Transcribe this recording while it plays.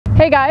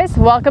Hey guys,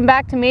 welcome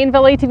back to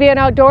Mainville UTV and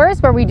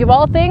Outdoors, where we do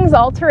all things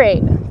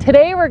all-terrain.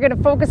 Today we're going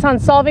to focus on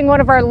solving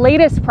one of our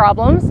latest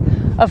problems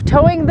of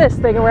towing this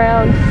thing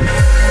around.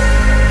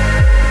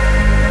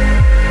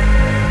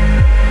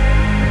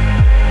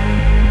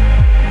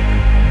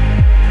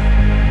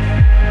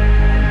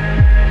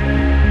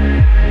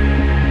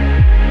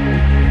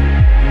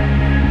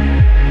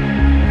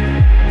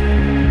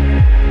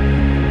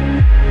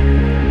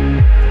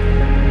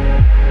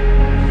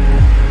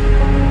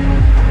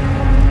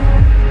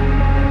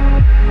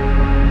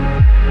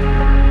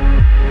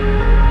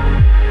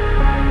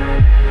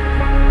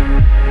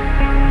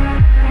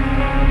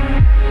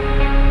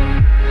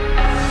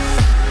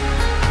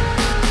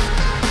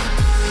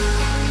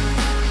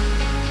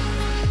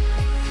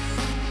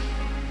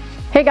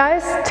 Hey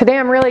guys, today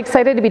I'm really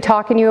excited to be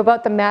talking to you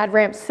about the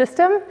RAMPS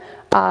system.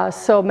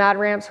 So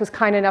RAMPS was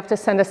kind enough to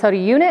send us out a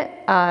unit.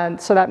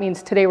 So that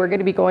means today we're going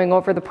to be going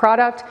over the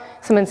product,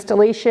 some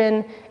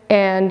installation,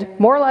 and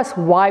more or less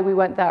why we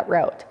went that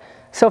route.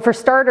 So for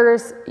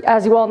starters,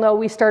 as you all know,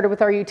 we started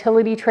with our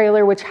utility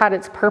trailer, which had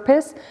its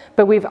purpose,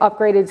 but we've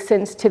upgraded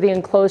since to the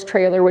enclosed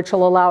trailer, which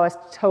will allow us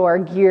to tow our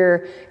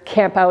gear,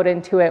 camp out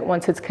into it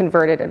once it's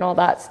converted and all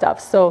that stuff.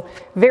 So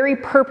very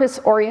purpose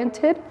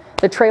oriented.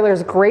 The trailer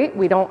is great.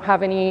 We don't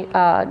have any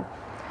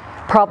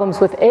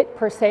problems with it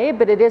per se,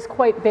 but it is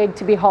quite big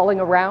to be hauling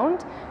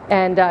around,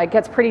 and it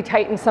gets pretty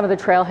tight in some of the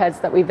trailheads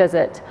that we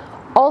visit.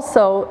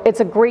 Also,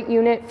 it's a great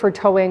unit for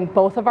towing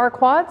both of our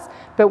quads,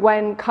 but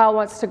when Kyle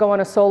wants to go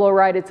on a solo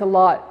ride, it's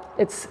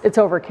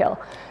overkill.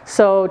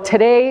 So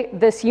today,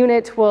 this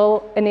unit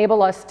will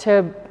enable us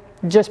to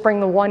just bring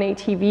the one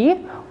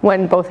ATV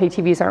when both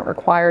ATVs aren't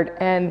required,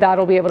 and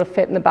that'll be able to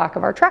fit in the back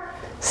of our truck.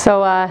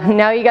 So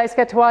now you guys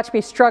get to watch me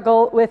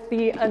struggle with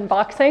the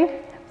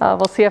unboxing.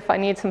 We'll see if I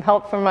need some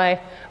help from my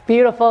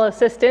beautiful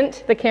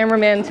assistant, the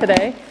cameraman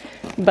today,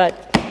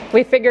 but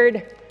we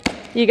figured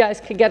you guys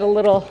could get a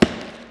little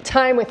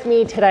time with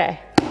me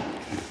today.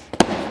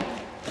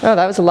 Oh,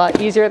 that was a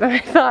lot easier than I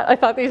thought. I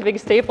thought these big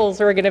staples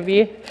were going to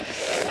be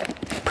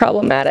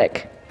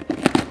problematic.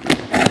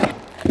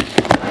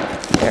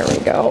 There we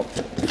go.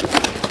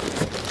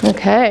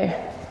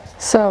 Okay,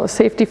 so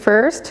safety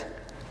first.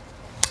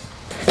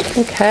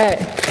 Okay.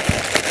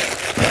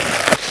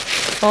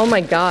 Oh my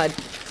God,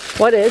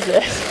 what is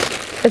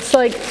this? It's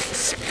like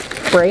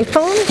spray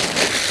foam?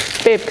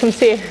 Babe, come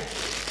see.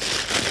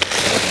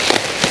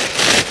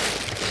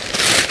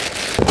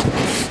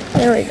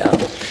 There we go.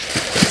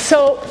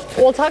 So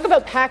we'll talk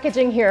about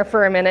packaging here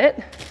for a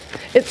minute.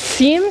 It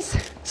seems,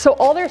 so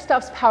all their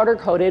stuff's powder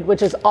coated,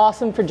 which is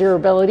awesome for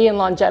durability and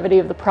longevity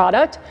of the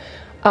product.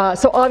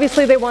 So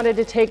obviously they wanted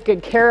to take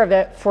good care of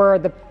it for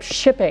the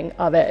shipping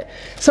of it.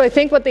 So I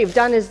think what they've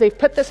done is they've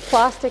put this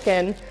plastic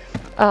in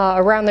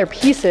around their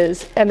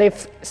pieces, and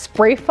they've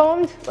spray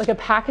foamed like a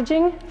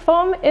packaging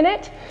foam in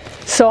it.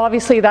 So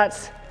obviously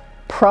that's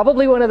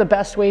probably one of the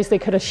best ways they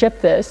could have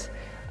shipped this.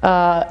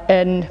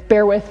 And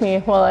bear with me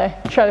while I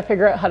try to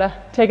figure out how to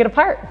take it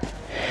apart.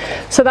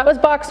 So that was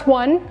box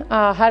one.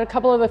 Had a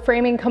couple of the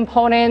framing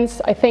components.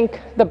 I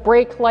think the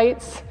brake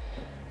lights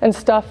and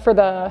stuff for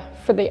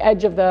the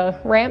edge of the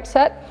ramp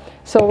set.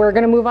 So we're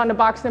going to move on to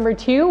box number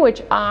two,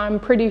 which I'm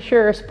pretty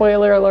sure,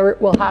 spoiler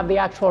alert, will have the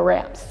actual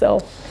ramps. So,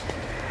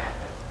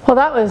 well,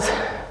 that was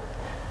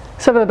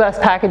some of the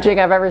best packaging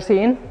I've ever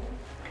seen.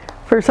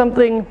 For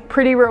something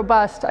pretty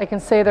robust, I can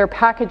say their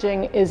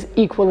packaging is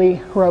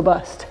equally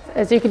robust.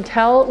 As you can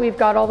tell, we've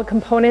got all the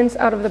components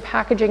out of the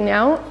packaging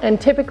now,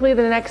 and typically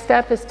the next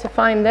step is to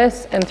find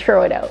this and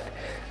throw it out.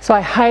 So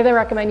I highly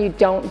recommend you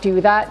don't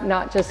do that,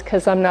 not just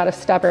because I'm not a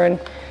stubborn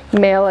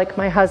male like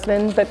my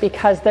husband, but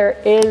because there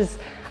is,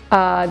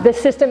 this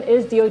system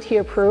is DOT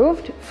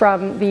approved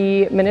from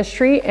the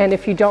ministry, and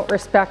if you don't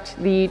respect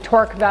the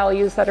torque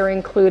values that are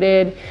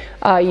included,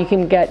 you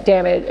can get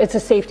damaged. It's a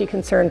safety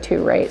concern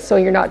too, right? So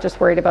you're not just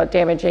worried about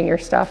damaging your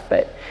stuff,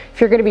 but if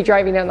you're going to be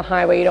driving down the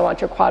highway, you don't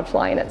want your quad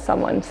flying at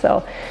someone.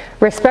 So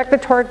respect the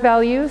torque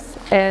values,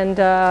 and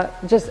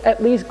just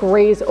at least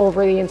graze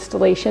over the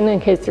installation in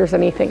case there's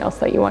anything else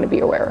that you want to be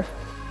aware of.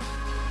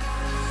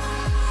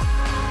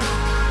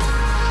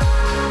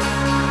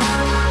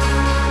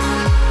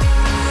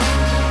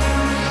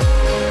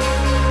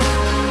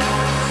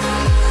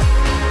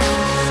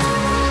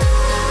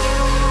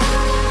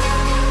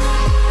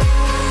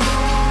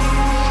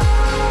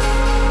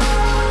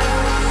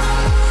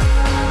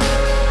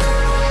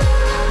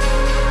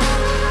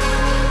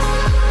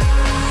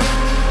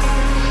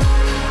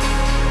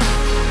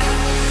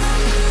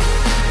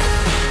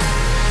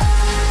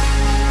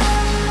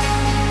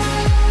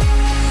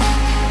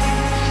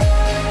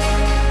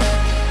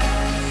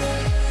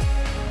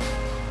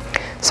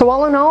 So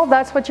all in all,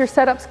 that's what your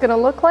setup's going to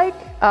look like.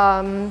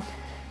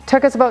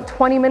 Took us about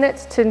 20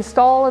 minutes to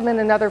install and then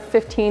another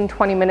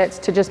 15-20 minutes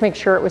to just make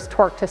sure it was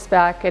torqued to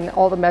spec and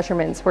all the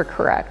measurements were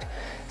correct.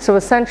 So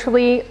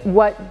essentially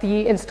what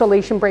the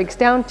installation breaks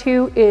down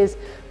to is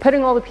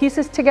putting all the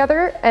pieces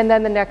together, and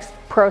then the next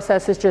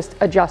process is just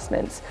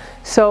adjustments.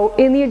 So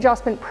in the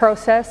adjustment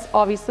process,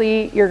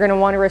 obviously you're going to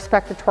want to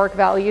respect the torque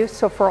value.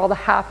 So for all the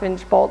 1/2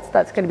 inch bolts,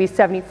 that's going to be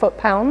 70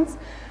 foot-pounds.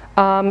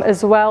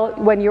 As well,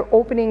 when you're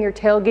opening your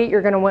tailgate,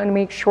 you're going to want to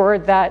make sure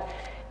that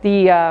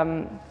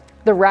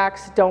the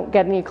racks don't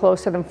get any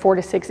closer than 4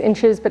 to 6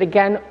 inches, but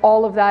again,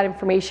 all of that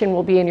information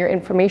will be in your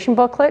information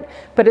booklet,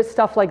 but it's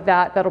stuff like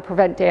that that'll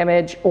prevent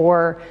damage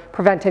or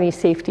prevent any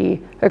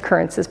safety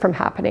occurrences from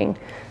happening.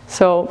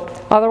 So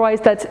otherwise,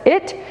 that's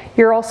it.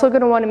 You're also going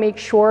to want to make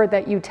sure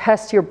that you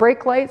test your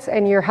brake lights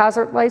and your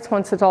hazard lights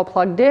once it's all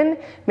plugged in.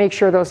 Make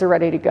sure those are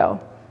ready to go.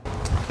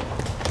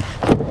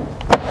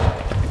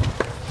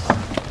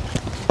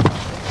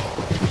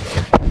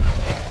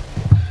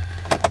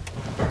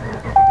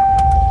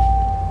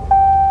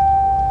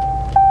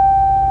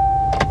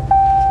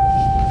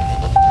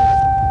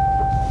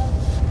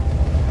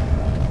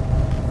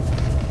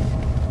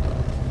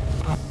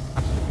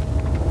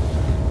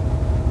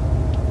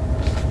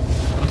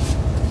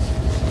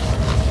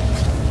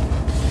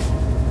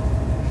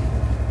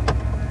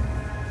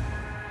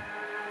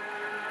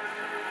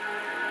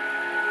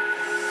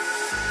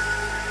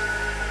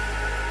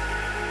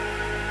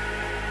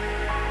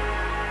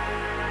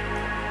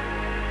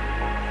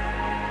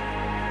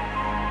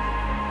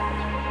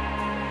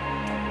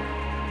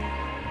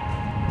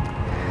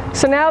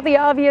 So now the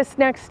obvious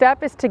next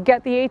step is to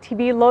get the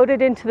ATV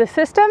loaded into the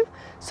system.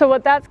 So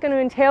what that's going to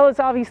entail is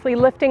obviously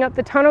lifting up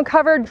the tonneau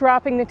cover,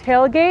 dropping the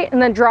tailgate,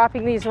 and then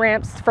dropping these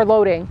ramps for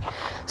loading.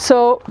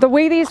 So the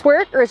way these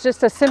work is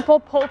just a simple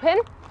pull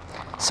pin.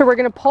 So we're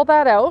going to pull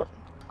that out,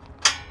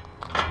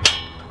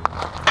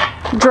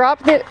 drop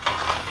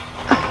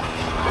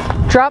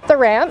the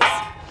ramps,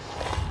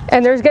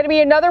 and there's going to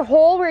be another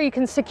hole where you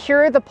can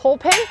secure the pull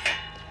pin.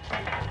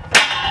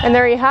 And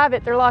there you have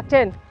it, they're locked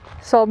in.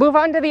 So I'll move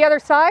on to the other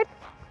side.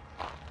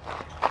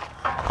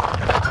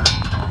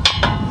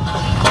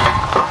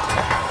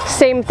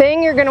 Same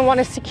thing, you're going to want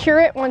to secure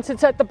it once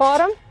it's at the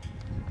bottom.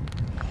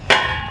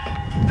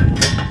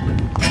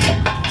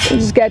 You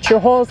just get your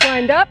holes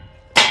lined up,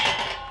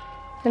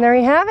 and there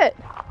you have it.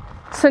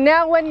 So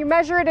now when you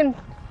measure it and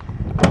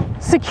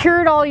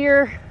secured all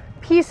your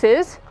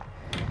pieces,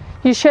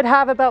 you should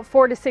have about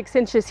 4 to 6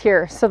 inches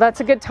here. So that's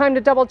a good time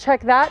to double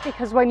check that,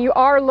 because when you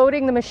are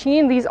loading the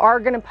machine, these are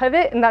going to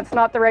pivot, and that's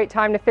not the right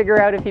time to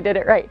figure out if you did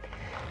it right.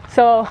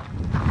 So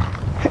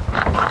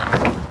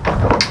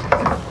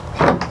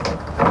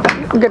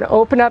we're going to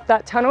open up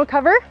that tonneau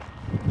cover.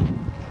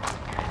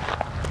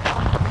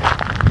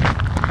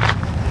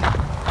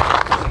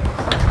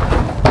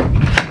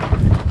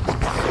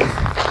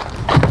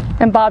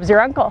 And Bob's your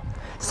uncle.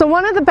 So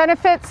one of the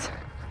benefits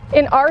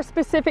in our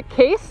specific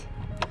case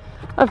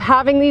of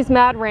having these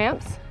mad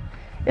ramps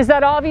is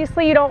that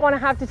obviously you don't want to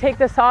have to take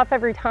this off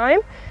every time.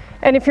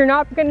 And if you're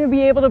not going to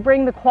be able to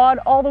bring the quad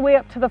all the way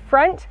up to the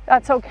front,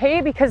 that's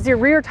okay, because your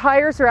rear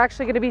tires are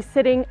actually going to be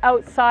sitting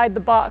outside the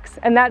box,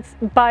 and that's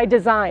by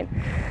design.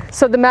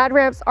 So the mad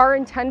ramps are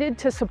intended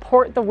to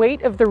support the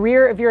weight of the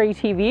rear of your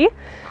ATV.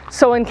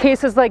 So in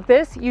cases like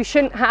this, you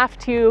shouldn't have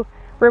to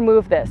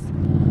remove this.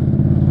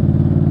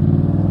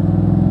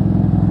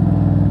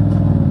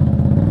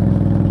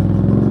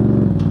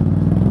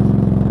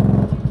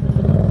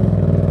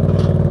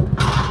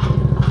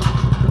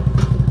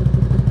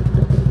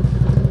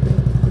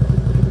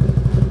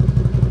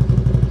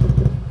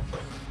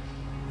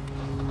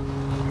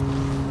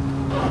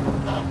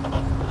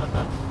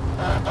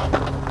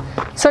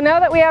 So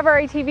now that we have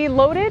our ATV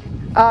loaded,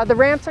 the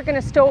ramps are going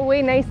to stow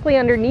away nicely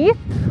underneath.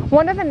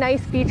 One of the nice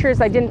features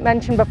I didn't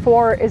mention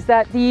before is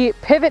that the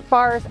pivot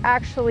bars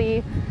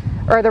actually,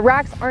 or the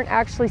racks aren't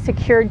actually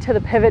secured to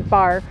the pivot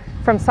bar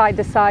from side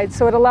to side.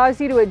 So it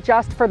allows you to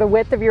adjust for the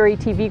width of your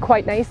ATV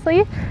quite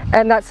nicely.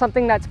 And that's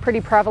something that's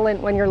pretty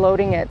prevalent when you're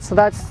loading it. So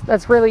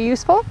that's really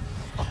useful.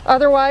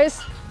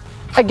 Otherwise,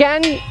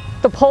 again,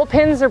 the pull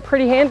pins are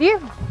pretty handy.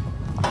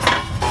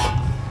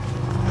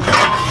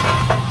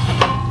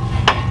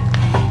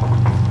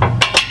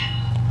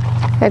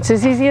 It's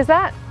as easy as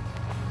that.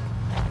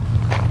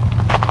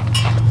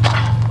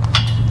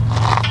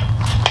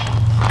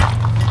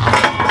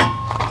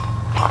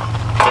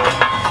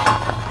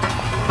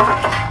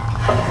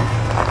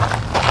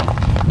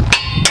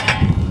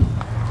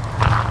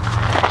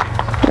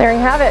 There you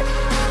have it.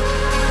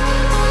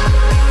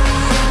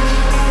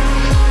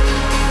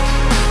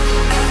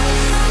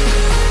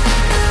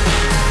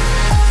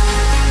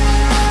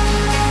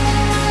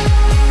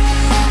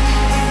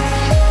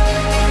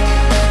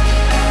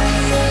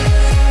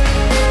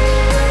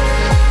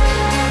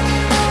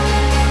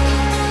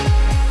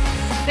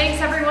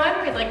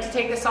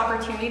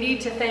 Opportunity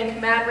to thank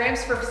Mad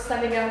Ramps for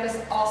sending out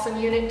this awesome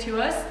unit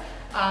to us.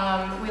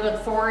 We look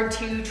forward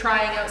to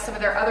trying out some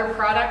of their other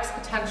products,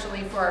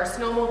 potentially for our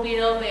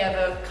snowmobile. They have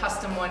a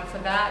custom one for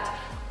that,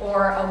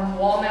 or a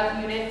wall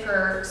mount unit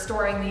for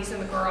storing these in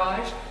the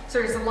garage.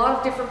 So there's a lot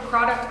of different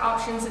product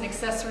options and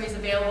accessories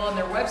available on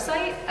their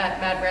website at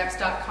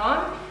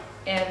madramps.com.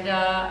 And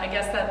I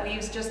guess that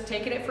leaves just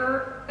taking it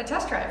for a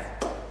test drive.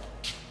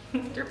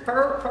 You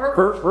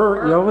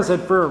almost said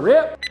for a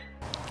rip.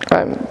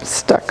 I'm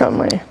stuck on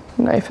my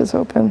knife is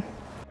open.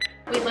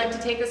 We'd like to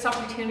take this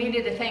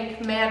opportunity to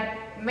thank Mad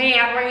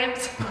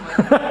Ramps.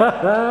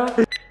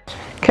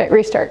 Okay,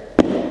 restart.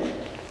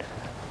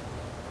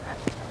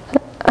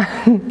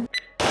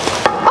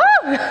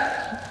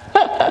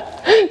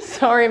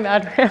 Sorry,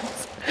 Mad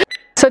Ramps.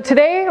 So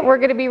today we're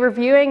going to be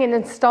reviewing and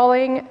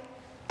installing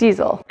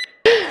diesel.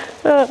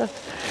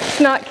 It's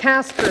not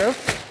cast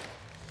proof.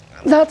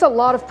 That's a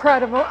lot of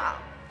pride of.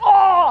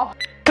 Oh!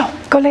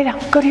 Go lay down.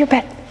 Go to your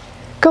bed.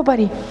 Go,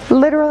 buddy.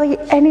 Literally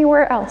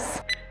anywhere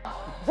else.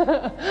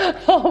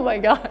 Oh my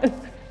God.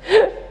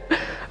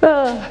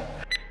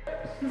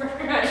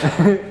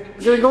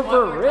 You're gonna go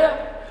for a rip?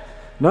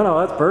 No,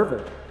 that's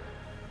perfect.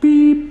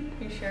 Beep.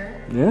 You sure?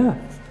 Yeah.